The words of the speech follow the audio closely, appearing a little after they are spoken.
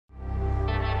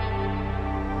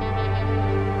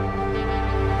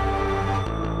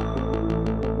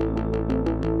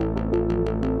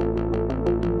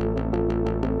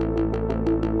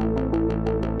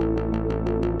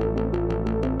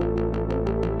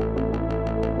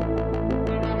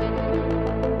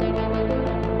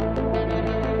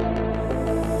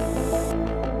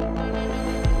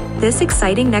This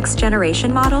exciting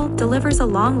next-generation model delivers a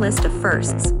long list of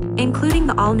firsts, including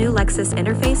the all-new Lexus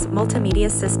Interface multimedia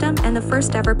system and the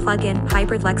first-ever plug-in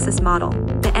hybrid Lexus model,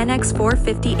 the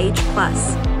NX450h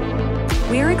Plus.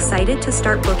 We're excited to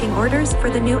start booking orders for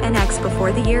the new NX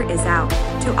before the year is out,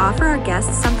 to offer our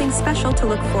guests something special to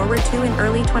look forward to in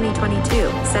early 2022,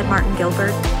 said Martin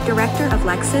Gilbert, director of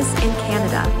Lexus in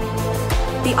Canada.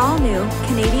 The all-new,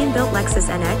 Canadian-built Lexus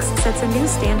NX sets a new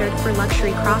standard for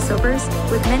luxury crossovers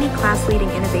with many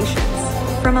class-leading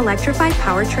innovations, from electrified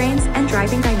powertrains and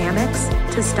driving dynamics,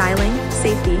 to styling,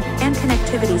 safety, and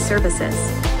connectivity services.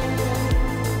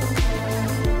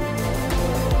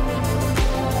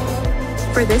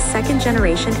 For this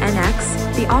second-generation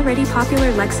NX, the already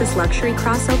popular Lexus luxury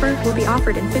crossover will be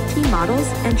offered in 15 models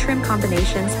and trim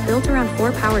combinations built around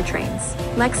 4 powertrains.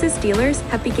 Lexus dealers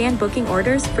have began booking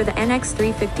orders for the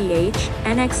NX350h,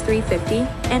 NX350,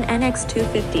 and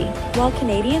NX250, while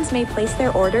Canadians may place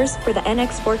their orders for the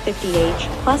NX450h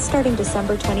Plus starting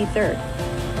December 23rd.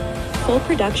 Full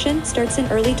production starts in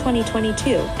early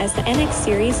 2022 as the NX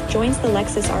series joins the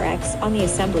Lexus RX on the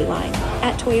assembly line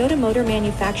at Toyota Motor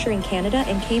Manufacturing Canada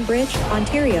in Cambridge,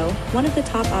 Ontario, one of the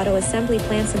top auto assembly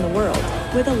plants in the world,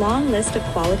 with a long list of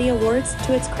quality awards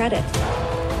to its credit.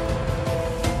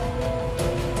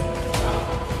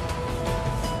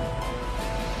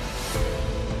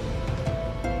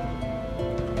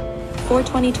 For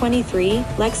 2023,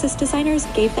 Lexus designers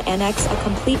gave the NX a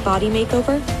complete body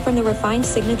makeover, from the refined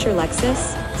signature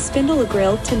Lexus spindle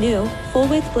grille to new,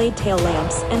 full-width blade tail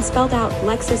lamps, and spelled out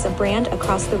Lexus, a brand,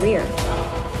 across the rear.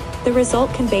 The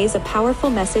result conveys a powerful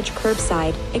message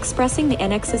curbside, expressing the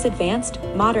NX's advanced,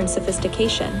 modern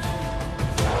sophistication.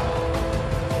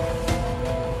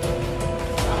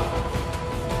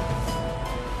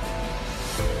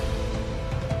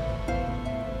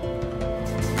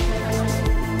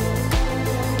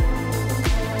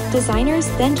 Designers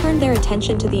then turned their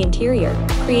attention to the interior,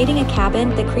 creating a cabin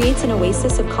that creates an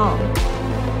oasis of calm.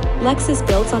 Lexus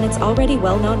builds on its already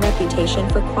well-known reputation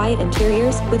for quiet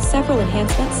interiors with several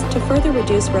enhancements to further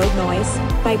reduce road noise,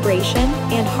 vibration,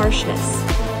 and harshness.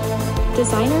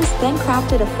 Designers then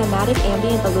crafted a thematic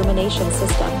ambient illumination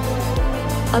system.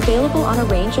 Available on a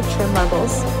range of trim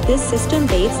levels, this system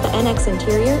bathes the NX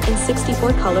interior in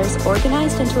 64 colors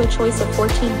organized into a choice of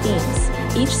 14 themes,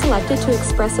 each selected to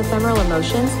express ephemeral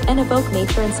emotions and evoke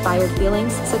nature-inspired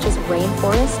feelings such as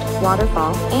rainforest,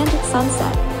 waterfall, and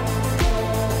sunset.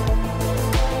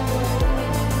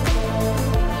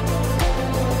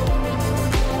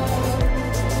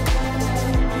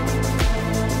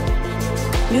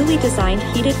 Newly designed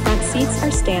heated front seats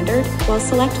are standard, while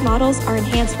select models are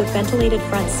enhanced with ventilated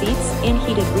front seats and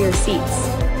heated rear seats.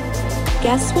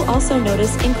 Guests will also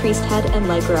notice increased head and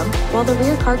legroom, while the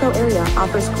rear cargo area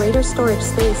offers greater storage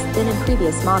space than in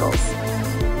previous models.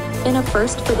 In a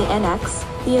first for the NX,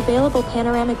 the available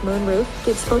panoramic moonroof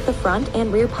gives both the front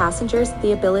and rear passengers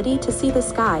the ability to see the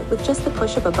sky with just the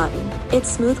push of a button. Its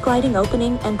smooth gliding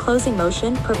opening and closing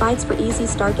motion provides for easy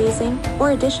stargazing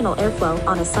or additional airflow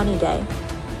on a sunny day.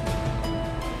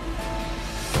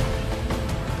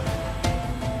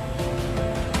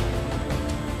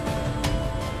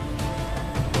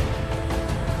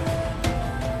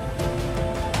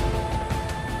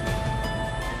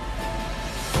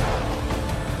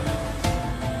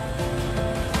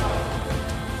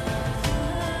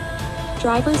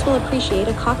 Drivers will appreciate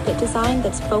a cockpit design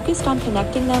that's focused on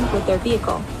connecting them with their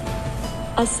vehicle.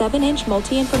 A 7-inch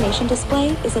multi-information display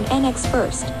is an NX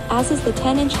first, as is the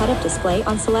 10-inch head-up display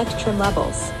on select trim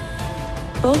levels.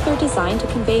 Both are designed to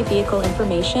convey vehicle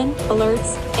information,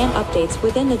 alerts, and updates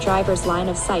within the driver's line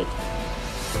of sight.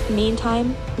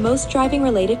 Meantime, most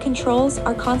driving-related controls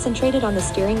are concentrated on the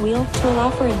steering wheel to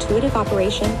allow for intuitive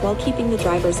operation while keeping the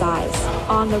driver's eyes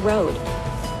on the road.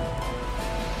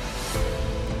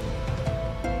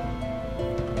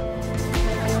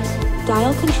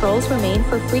 Dial controls remain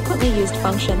for frequently used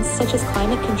functions such as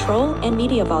climate control and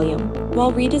media volume,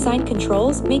 while redesigned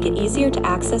controls make it easier to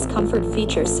access comfort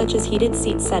features such as heated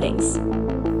seat settings.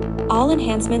 All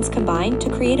enhancements combine to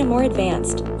create a more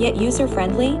advanced, yet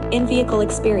user-friendly, in-vehicle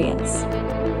experience.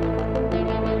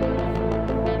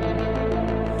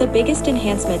 The biggest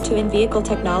enhancement to in-vehicle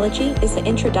technology is the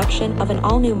introduction of an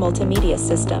all-new multimedia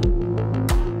system.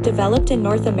 Developed in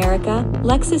North America,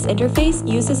 Lexus Interface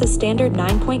uses a standard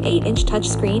 9.8-inch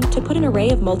touchscreen to put an array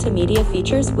of multimedia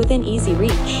features within easy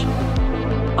reach.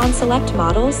 On select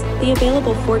models, the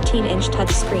available 14-inch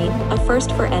touchscreen, a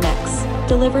first for NX,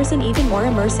 delivers an even more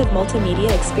immersive multimedia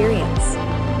experience.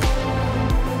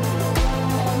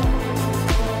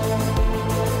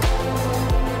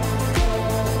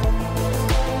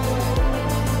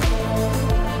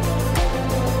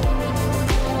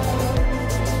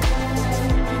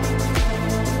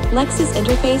 Lexus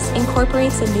Interface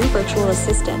incorporates a new virtual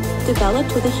assistant,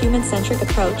 developed with a human-centric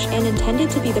approach and intended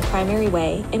to be the primary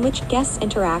way in which guests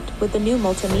interact with the new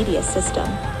multimedia system.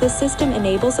 The system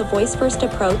enables a voice-first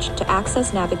approach to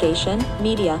access navigation,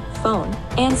 media, phone,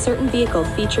 and certain vehicle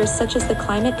features such as the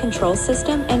climate control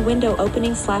system and window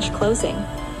opening/closing.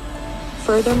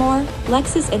 Furthermore,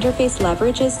 Lexus Interface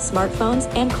leverages smartphones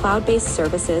and cloud-based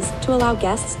services to allow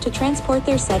guests to transport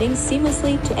their settings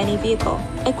seamlessly to any vehicle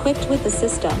equipped with the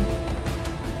system.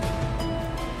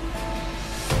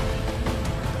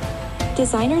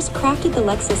 Designers crafted the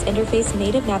Lexus Interface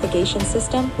native navigation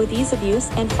system with ease of use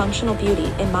and functional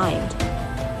beauty in mind.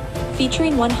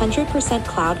 Featuring 100%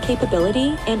 cloud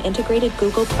capability and integrated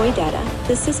Google Toy data,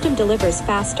 the system delivers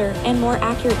faster and more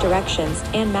accurate directions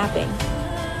and mapping.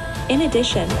 In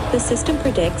addition, the system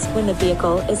predicts when the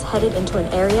vehicle is headed into an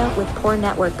area with poor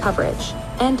network coverage,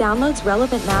 and downloads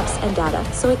relevant maps and data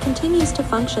so it continues to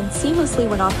function seamlessly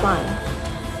when offline.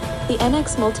 The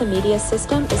NX multimedia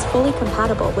system is fully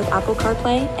compatible with Apple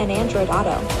CarPlay and Android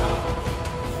Auto.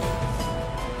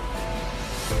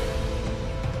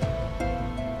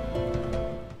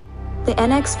 The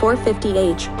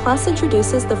NX450h Plus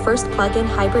introduces the first plug-in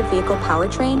hybrid vehicle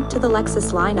powertrain to the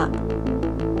Lexus lineup.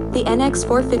 The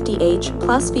NX450h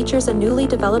Plus features a newly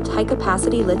developed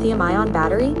high-capacity lithium-ion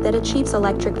battery that achieves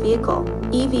electric vehicle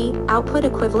 (EV) output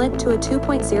equivalent to a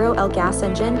 2.0L gas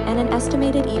engine and an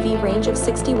estimated EV range of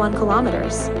 61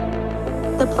 kilometers.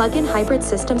 The plug-in hybrid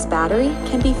system's battery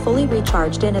can be fully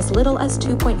recharged in as little as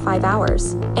 2.5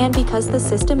 hours, and because the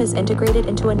system is integrated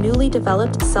into a newly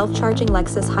developed self-charging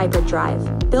Lexus Hybrid Drive,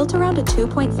 built around a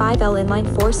 2.5L inline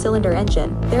 4-cylinder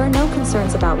engine, there are no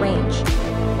concerns about range.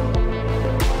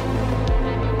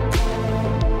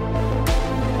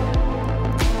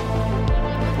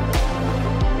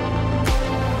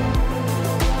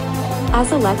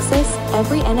 As a Lexus,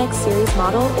 every NX series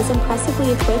model is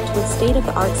impressively equipped with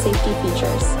state-of-the-art safety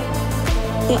features.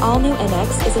 The all-new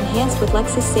NX is enhanced with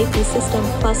Lexus Safety System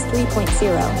Plus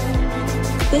 3.0.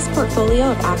 This portfolio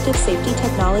of active safety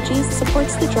technologies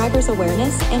supports the driver's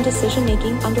awareness and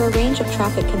decision-making under a range of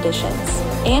traffic conditions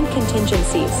and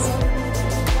contingencies.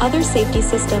 Other safety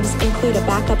systems include a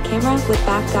backup camera with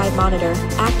back guide monitor,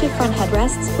 active front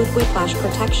headrests with whiplash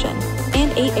protection,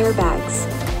 and 8 airbags.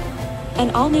 An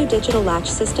all-new digital latch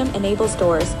system enables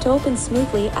doors to open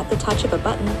smoothly at the touch of a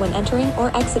button when entering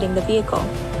or exiting the vehicle.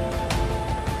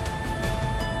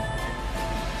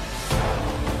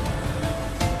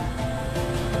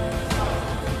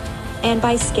 And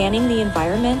by scanning the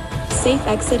environment, Safe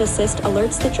Exit Assist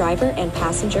alerts the driver and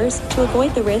passengers to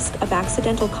avoid the risk of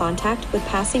accidental contact with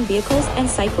passing vehicles and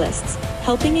cyclists,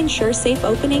 helping ensure safe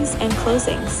openings and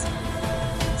closings.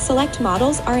 Select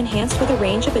models are enhanced with a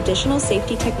range of additional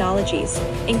safety technologies,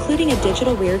 including a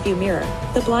digital rear view mirror,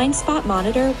 the blind spot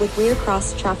monitor with rear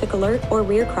cross traffic alert or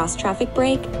rear cross traffic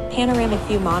brake, panoramic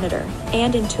view monitor,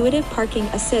 and intuitive parking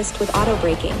assist with auto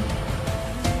braking.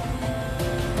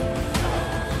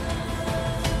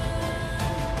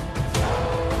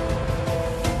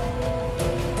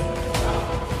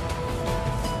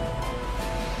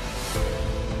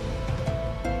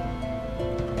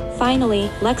 Finally,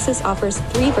 Lexus offers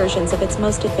 3 versions of its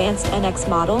most advanced NX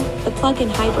model, the plug-in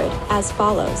hybrid, as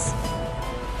follows.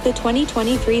 The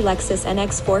 2023 Lexus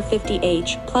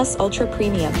NX450h Plus Ultra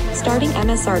Premium, starting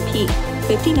MSRP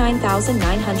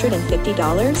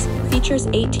 $59,950, features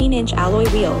 18-inch alloy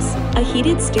wheels, a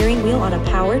heated steering wheel on a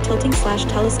power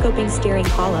tilting/telescoping steering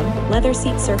column, leather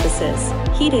seat surfaces,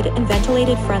 heated and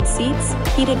ventilated front seats,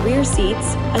 heated rear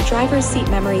seats, a driver's seat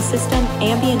memory system,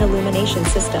 ambient illumination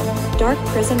system, dark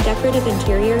prism decorative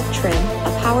interior trim,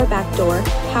 a power back door,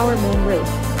 power moon roof,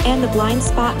 and the blind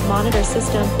spot monitor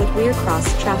system with rear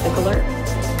cross traffic alert.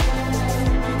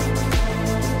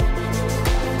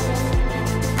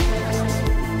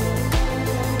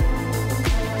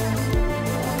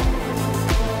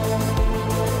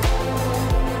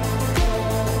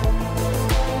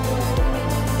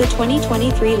 The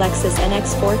 2023 Lexus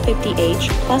NX450h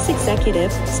Plus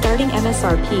Executive, starting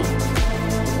MSRP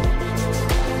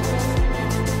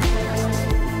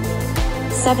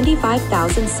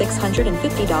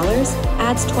 $75,650,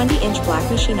 adds 20-inch black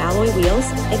machine alloy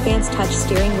wheels, advanced touch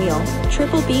steering wheel,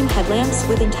 triple beam headlamps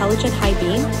with intelligent high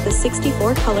beam, the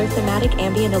 64-color thematic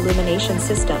ambient illumination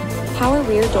system, power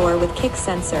rear door with kick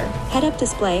sensor, head-up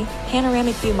display,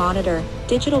 panoramic view monitor,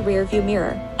 digital rear view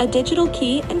mirror, a digital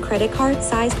key and credit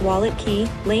card-sized wallet key,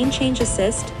 lane change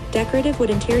assist, decorative wood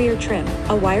interior trim,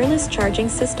 a wireless charging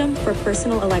system for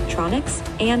personal electronics,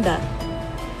 and the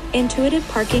intuitive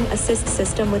parking assist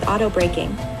system with auto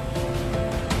braking.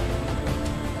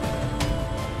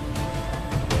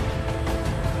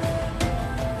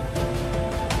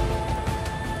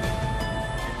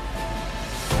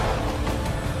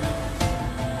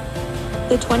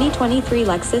 The 2023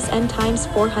 Lexus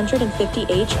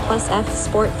NX450h Plus F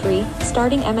Sport 3,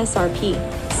 starting MSRP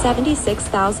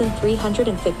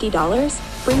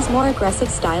 $76,350, brings more aggressive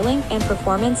styling and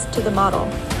performance to the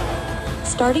model.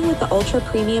 Starting with the Ultra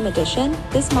Premium Edition,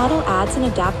 this model adds an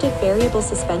adaptive variable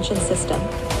suspension system,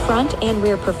 front and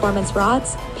rear performance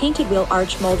rods, painted wheel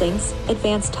arch moldings,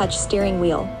 advanced touch steering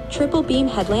wheel, triple beam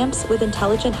headlamps with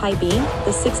intelligent high beam,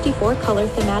 the 64-color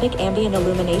thematic ambient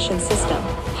illumination system,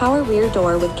 power rear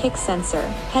door with kick sensor,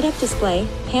 head-up display,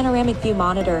 panoramic view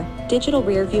monitor, digital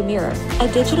rear view mirror,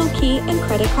 a digital key and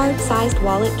credit card-sized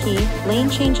wallet key, lane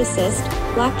change assist,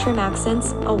 black trim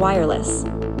accents, a wireless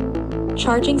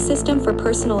charging system for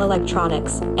personal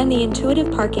electronics, and the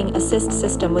intuitive parking assist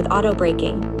system with auto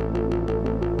braking.